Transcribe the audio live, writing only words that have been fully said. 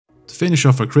To finish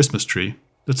off our Christmas tree,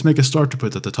 let's make a star to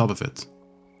put at the top of it.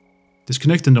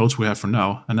 Disconnect the nodes we have for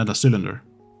now and add a cylinder.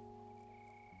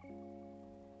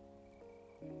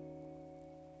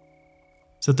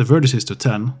 Set the vertices to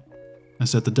 10 and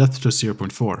set the depth to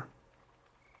 0.4.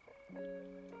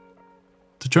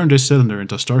 To turn this cylinder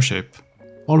into a star shape,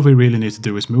 all we really need to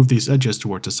do is move these edges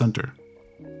towards the center.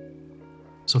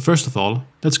 So first of all,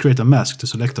 let's create a mask to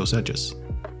select those edges.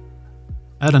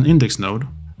 Add an index node,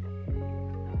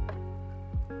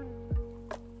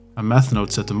 a math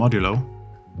node set to modulo,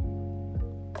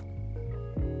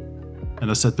 and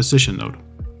a set position node.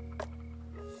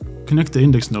 Connect the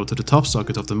index node to the top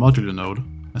socket of the modulo node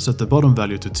and set the bottom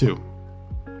value to 2.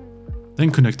 Then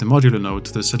connect the modulo node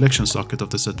to the selection socket of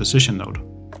the set position node.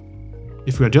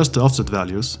 If we adjust the offset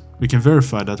values, we can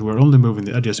verify that we are only moving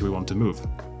the edges we want to move.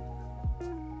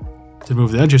 To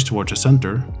move the edges towards the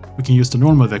center, we can use the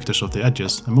normal vectors of the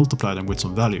edges and multiply them with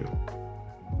some value.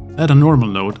 Add a normal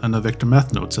node and a vector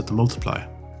math node set to multiply.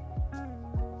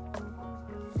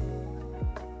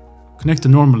 Connect the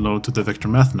normal node to the vector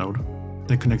math node,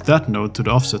 then connect that node to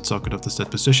the offset socket of the set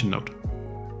position node.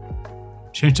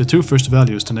 Change the two first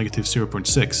values to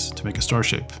 -0.6 to make a star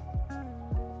shape.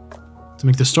 To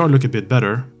make the star look a bit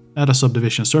better, add a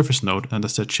subdivision surface node and a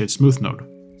set shade smooth node.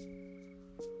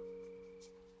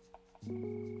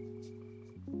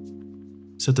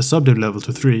 Set the subdiv level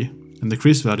to 3 and the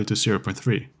crease value to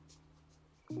 0.3.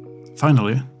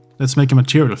 Finally, let's make a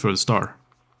material for the star.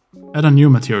 Add a new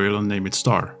material and name it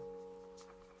star.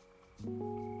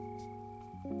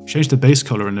 Change the base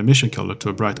color and emission color to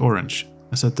a bright orange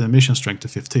and set the emission strength to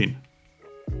 15.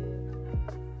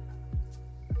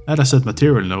 Add a set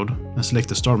material node and select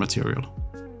the star material.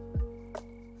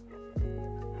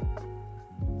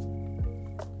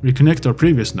 Reconnect our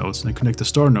previous nodes and connect the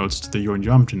star nodes to the Your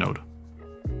Geometry node.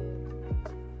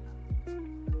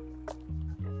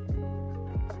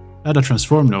 Add a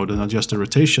transform node and adjust the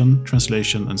rotation,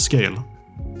 translation and scale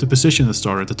to position the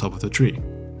star at the top of the tree.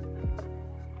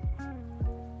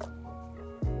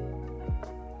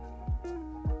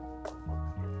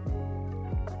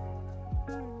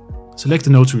 Select the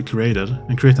nodes we created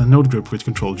and create a node group with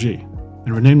Ctrl G,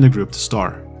 and rename the group to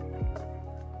star.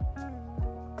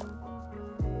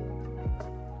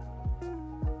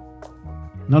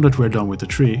 Now that we're done with the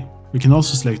tree, we can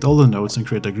also select all the nodes and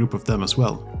create a group of them as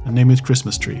well, and name it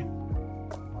Christmas tree.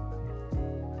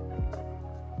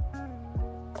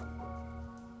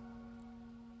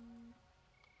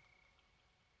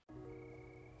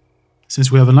 Since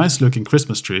we have a nice looking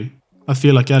Christmas tree, I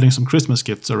feel like adding some Christmas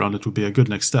gifts around it would be a good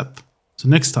next step. So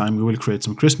next time we will create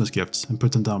some Christmas gifts and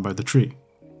put them down by the tree.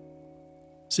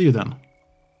 See you then.